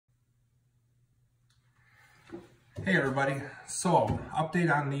Hey everybody, so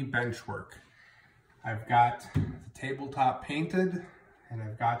update on the bench work. I've got the tabletop painted and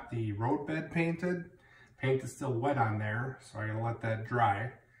I've got the road bed painted. Paint is still wet on there, so I gotta let that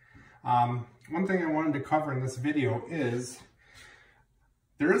dry. One thing I wanted to cover in this video is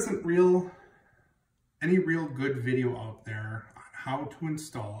there isn't any real good video out there on how to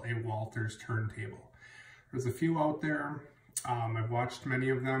install a Walthers turntable. There's a few out there, I've watched many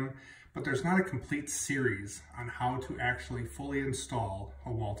of them, but there's not a complete series on how to actually fully install a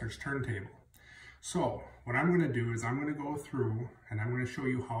Walthers turntable. So what I'm going to do is I'm going to go through and I'm going to show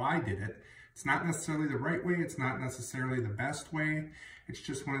you how I did it. It's not necessarily the right way, it's not necessarily the best way, it's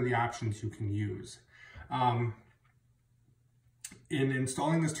just one of the options you can use. In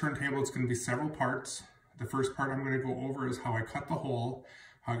installing this turntable, it's going to be several parts. The first part I'm going to go over is how I cut the hole,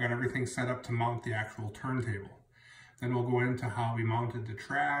 how I got everything set up to mount the actual turntable. Then we'll go into how we mounted the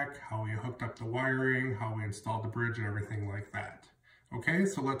track, how we hooked up the wiring, how we installed the bridge and everything like that. Okay,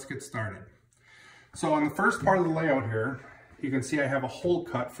 so let's get started. So on the first part of the layout here, you can see I have a hole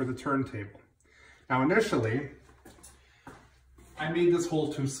cut for the turntable. Now initially, I made this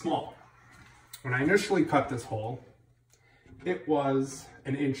hole too small. When I initially cut this hole, it was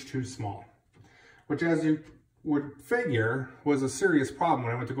an inch too small, which as you would figure was a serious problem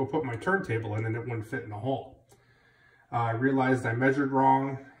when I went to go put my turntable in and it wouldn't fit in the hole. I realized I measured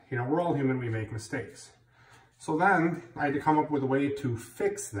wrong. You know, we're all human, we make mistakes. So then I had to come up with a way to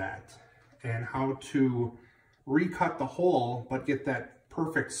fix that and how to recut the hole, but get that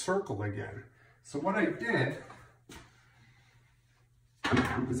perfect circle again. So what I did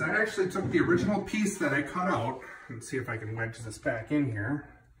is I actually took the original piece that I cut out. Let's see if I can wedge this back in here.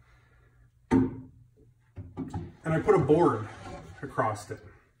 And I put a board across it.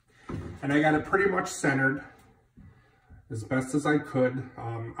 And I got it pretty much centered as best as I could.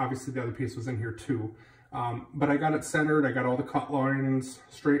 Obviously the other piece was in here too. But I got it centered, I got all the cut lines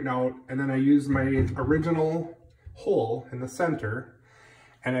straightened out, and then I used my original hole in the center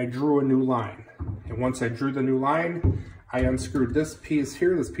and I drew a new line. And once I drew the new line, I unscrewed this piece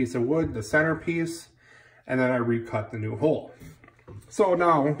here, this piece of wood, the center piece, and then I recut the new hole. So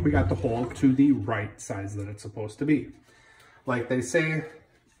now we got the hole to the right size that it's supposed to be. Like they say,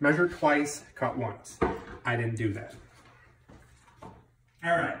 measure twice, cut once. I didn't do that.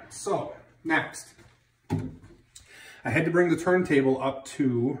 All right, so next, I had to bring the turntable up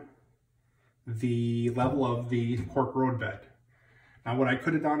to the level of the cork road bed. Now what I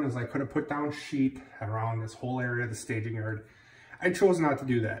could have done is I could have put down sheet around this whole area, the staging yard. I chose not to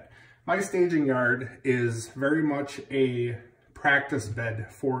do that. My staging yard is very much a practice bed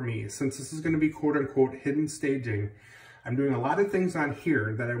for me. Since this is going to be quote unquote hidden staging, I'm doing a lot of things on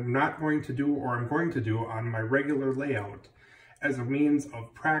here that I'm not going to do or I'm going to do on my regular layout as a means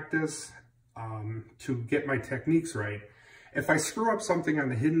of practice to get my techniques right. If I screw up something on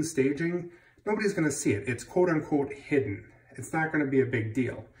the hidden staging, nobody's going to see it. It's quote unquote hidden. It's not going to be a big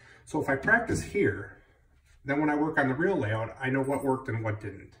deal. So if I practice here, then when I work on the real layout, I know what worked and what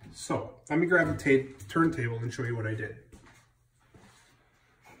didn't. So let me grab the turntable and show you what I did.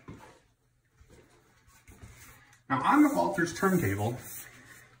 Now on the Walthers turntable,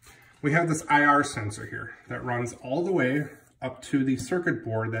 we have this IR sensor here that runs all the way up to the circuit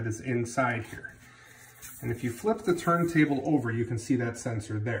board that is inside here. And if you flip the turntable over, you can see that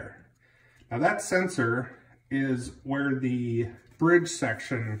sensor there. Now that sensor is where the bridge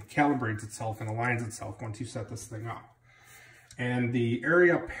section calibrates itself and aligns itself once you set this thing up. And the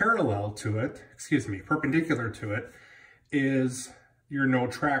area parallel to it, perpendicular to it, is your no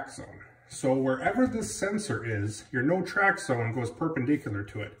track zone. So wherever this sensor is, your no track zone goes perpendicular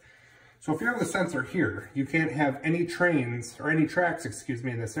to it. So if you have the sensor here, you can't have any trains or any tracks,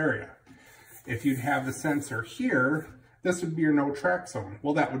 in this area. If you have the sensor here, this would be your no track zone.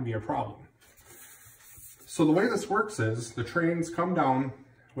 Well, that would be a problem. So the way this works is the trains come down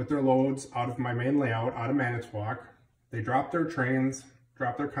with their loads out of my main layout, out of Manitowoc. They drop their trains,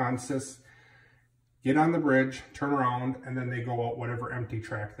 drop their consists, get on the bridge, turn around, and then they go out whatever empty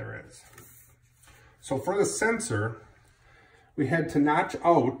track there is. So for the sensor, we had to notch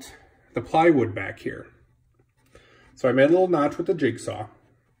out the plywood back here. So I made a little notch with the jigsaw,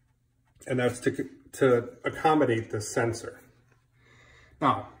 and that's to accommodate this sensor.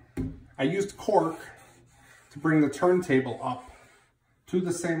 Now, I used cork to bring the turntable up to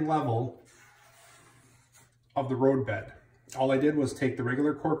the same level of the road bed. All I did was take the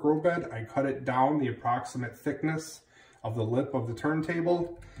regular cork road bed, I cut it down the approximate thickness of the lip of the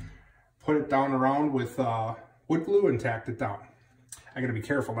turntable, put it down around with wood glue and tacked it down. I gotta be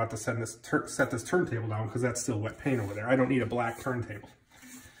careful not to set this turntable down because that's still wet paint over there. I don't need a black turntable.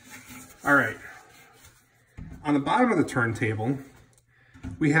 All right. On the bottom of the turntable,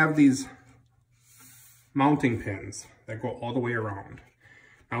 we have these mounting pins that go all the way around.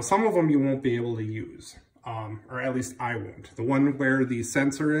 Now, some of them you won't be able to use, or at least I won't. The one where the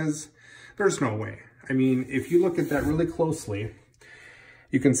sensor is, there's no way. I mean, if you look at that really closely,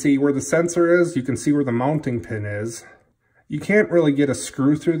 you can see where the sensor is, you can see where the mounting pin is. You can't really get a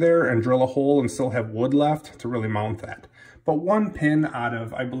screw through there and drill a hole and still have wood left to really mount that. But one pin out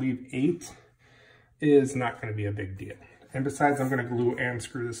of, I believe, 8 is not going to be a big deal. And besides, I'm going to glue and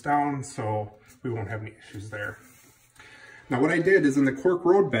screw this down, so we won't have any issues there. Now, what I did is in the cork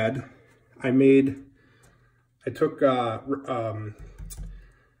road bed, I took chamfer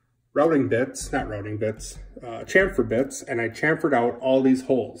bits, and I chamfered out all these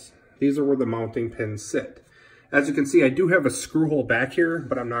holes. These are where the mounting pins sit. As you can see, I do have a screw hole back here,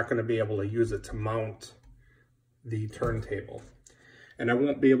 but I'm not going to be able to use it to mount the turntable. And I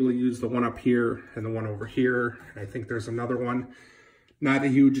won't be able to use the one up here and the one over here. I think there's another one. Not a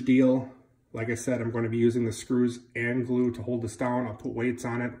huge deal. Like I said, I'm going to be using the screws and glue to hold this down. I'll put weights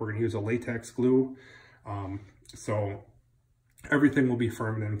on it. We're going to use a latex glue. So everything will be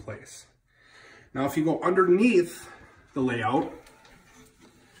firm and in place. Now, if you go underneath the layout,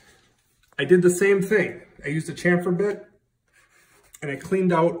 I did the same thing. I used a chamfer bit and I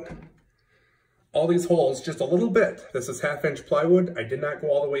cleaned out all these holes just a little bit. This is 1/2-inch plywood. I did not go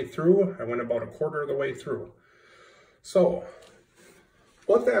all the way through. I went about 1/4 of the way through. So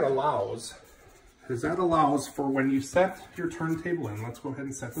what that allows is that allows for when you set your turntable in. Let's go ahead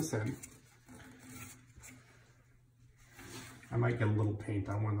and set this in. I might get a little paint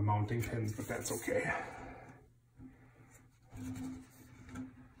on one of the mounting pins, but that's okay.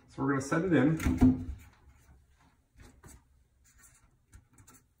 So we're going to set it in.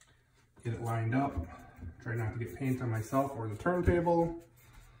 Get it lined up. Try not to get paint on myself or the turntable.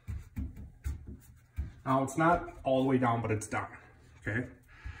 Now it's not all the way down, but it's down, okay?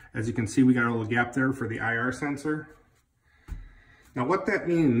 As you can see, we got a little gap there for the IR sensor. Now what that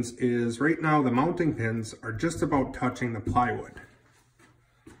means is right now the mounting pins are just about touching the plywood.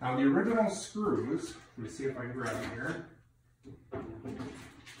 Now the original screws, let me see if I can grab them here. At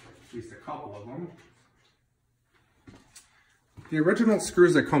least a couple of them. The original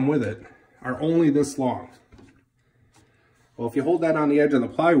screws that come with it are only this long. Well, if you hold that on the edge of the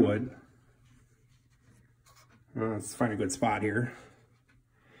plywood, let's find a good spot here.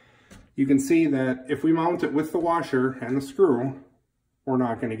 You can see that if we mount it with the washer and the screw, we're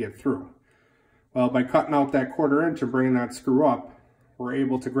not going to get through. Well, by cutting out that 1/4 inch and bringing that screw up, we're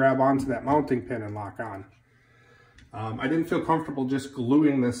able to grab onto that mounting pin and lock on. I didn't feel comfortable just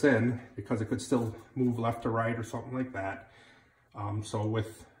gluing this in because it could still move left to right or something like that. So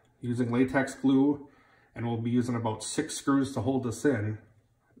with using latex glue, and we'll be using about 6 screws to hold this in,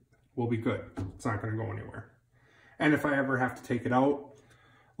 we'll be good. It's not going to go anywhere. And if I ever have to take it out,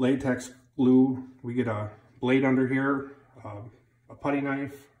 latex glue, we get a blade under here, a putty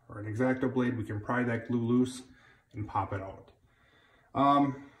knife or an X-Acto blade, we can pry that glue loose and pop it out.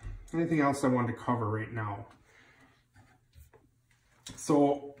 Anything else I wanted to cover right now?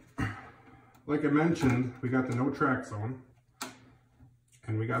 So, like I mentioned, we got the no track zone,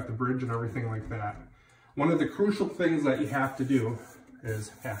 and we got the bridge and everything like that. One of the crucial things that you have to do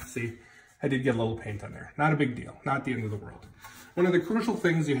is, see, I did get a little paint on there. Not a big deal, not the end of the world. One of the crucial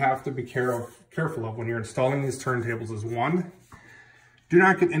things you have to be careful of when you're installing these turntables is, one, do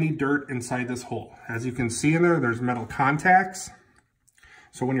not get any dirt inside this hole. As you can see in there, there's metal contacts.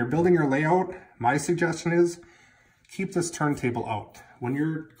 So when you're building your layout, my suggestion is keep this turntable out. When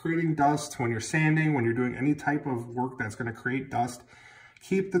you're creating dust, when you're sanding, when you're doing any type of work that's going to create dust,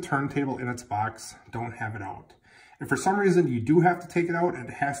 keep the turntable in its box. Don't have it out. If for some reason you do have to take it out and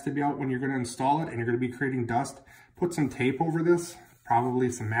it has to be out when you're going to install it and you're going to be creating dust, put some tape over this,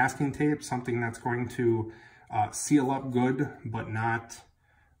 probably some masking tape, something that's going to seal up good, but not,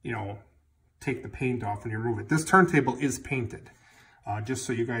 you know, take the paint off when you remove it. This turntable is painted. Just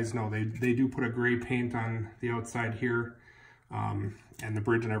so you guys know, they do put a gray paint on the outside here, and the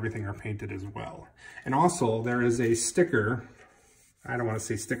bridge and everything are painted as well. And also there is a sticker, I don't want to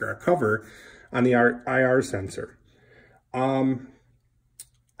say sticker, a cover on the IR sensor.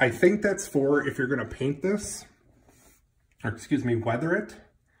 I think that's for if you're going to paint this, or excuse me, weather it.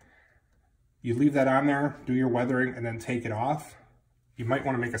 You leave that on there, do your weathering, and then take it off. You might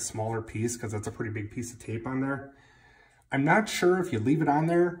want to make a smaller piece because that's a pretty big piece of tape on there. I'm not sure if you leave it on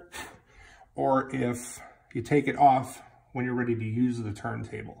there or if you take it off when you're ready to use the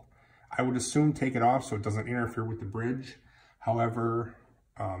turntable. I would assume take it off so it doesn't interfere with the bridge. However,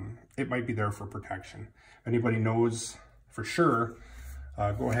 it might be there for protection. If anybody knows for sure,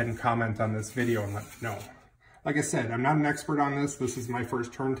 go ahead and comment on this video and let me know. Like I said, I'm not an expert on this. This is my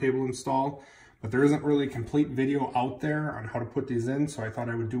first turntable install, but there isn't really a complete video out there on how to put these in, so I thought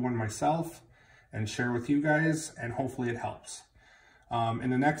I would do one myself and share with you guys, and hopefully it helps.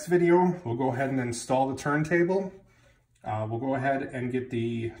 In the next video, we'll go ahead and install the turntable. We'll go ahead and get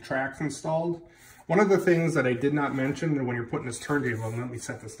the tracks installed. One of the things that I did not mention when you're putting this turntable, and let me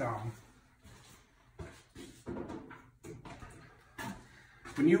set this down.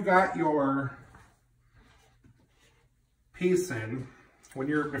 When you got your piece in,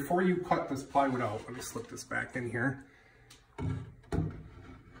 before you cut this plywood out, let me slip this back in here.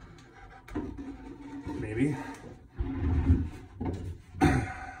 Maybe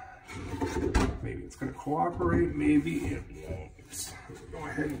it's going to cooperate, maybe it won't. Go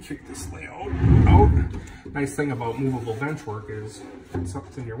ahead and kick this layout out. Nice thing about movable bench work is if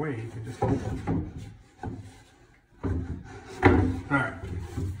something's in your way, you can just move it. All right,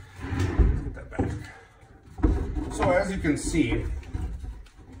 let's get that back. So as you can see,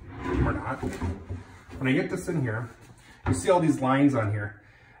 or not, when I get this in here, you see all these lines on here.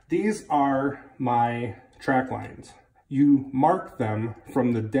 These are my track lines. You mark them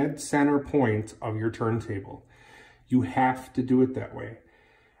from the dead center point of your turntable. You have to do it that way.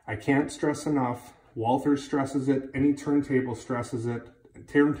 I can't stress enough. Walthers stresses it. Any turntable stresses it.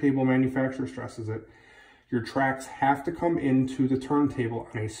 Turntable manufacturer stresses it. Your tracks have to come into the turntable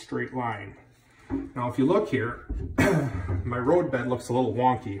on a straight line. Now, if you look here, my road bed looks a little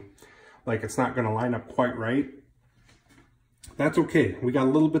wonky, like it's not going to line up quite right. That's okay. We got a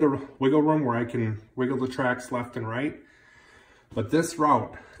little bit of wiggle room where I can wiggle the tracks left and right. But this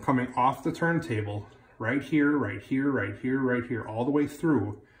route coming off the turntable, right here, right here, right here, right here, all the way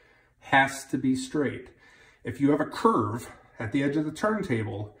through, has to be straight. If you have a curve at the edge of the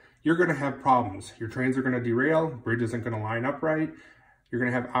turntable, you're going to have problems. Your trains are going to derail, bridge isn't going to line up right. You're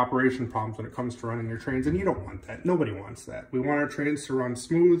going to have operation problems when it comes to running your trains, and you don't want that. Nobody wants that. We want our trains to run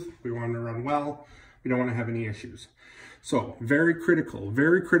smooth. We want them to run well. We don't want to have any issues. So very critical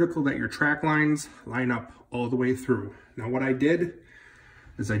that your track lines line up all the way through. Now what I did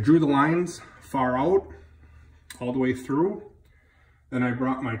is I drew the lines far out, all the way through. Then I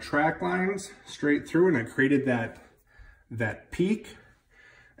brought my track lines straight through and I created that peak.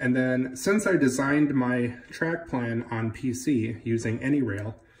 And then since I designed my track plan on PC using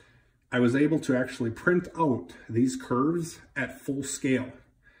AnyRail, I was able to actually print out these curves at full scale.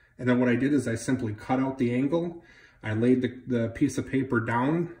 And then what I did is I simply cut out the angle, I laid the piece of paper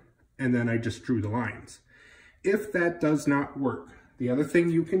down, and then I just drew the lines. If that does not work, the other thing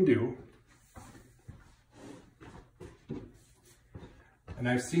you can do, and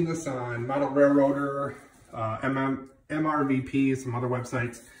I've seen this on Model Railroader, MRVP, some other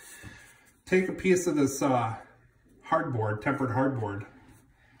websites, take a piece of this hardboard, tempered hardboard,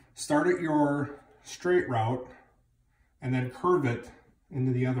 start at your straight route, and then curve it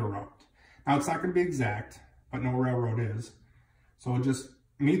into the other route. Now it's not going to be exact, but no railroad is. So just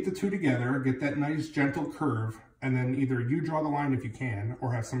meet the two together, get that nice gentle curve, and then either you draw the line if you can,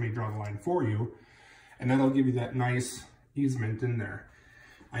 or have somebody draw the line for you, and that'll give you that nice easement in there.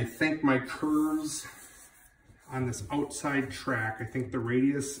 I think my curves on this outside track, I think the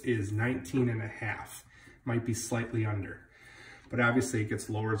radius is 19.5, might be slightly under. But obviously it gets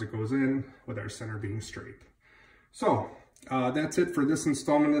lower as it goes in, with our center being straight. So that's it for this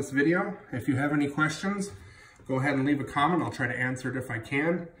installment of this video. If you have any questions, go ahead and leave a comment. I'll try to answer it if I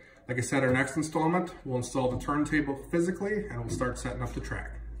can. Like I said, our next installment, we'll install the turntable physically and we'll start setting up the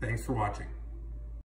track. Thanks for watching.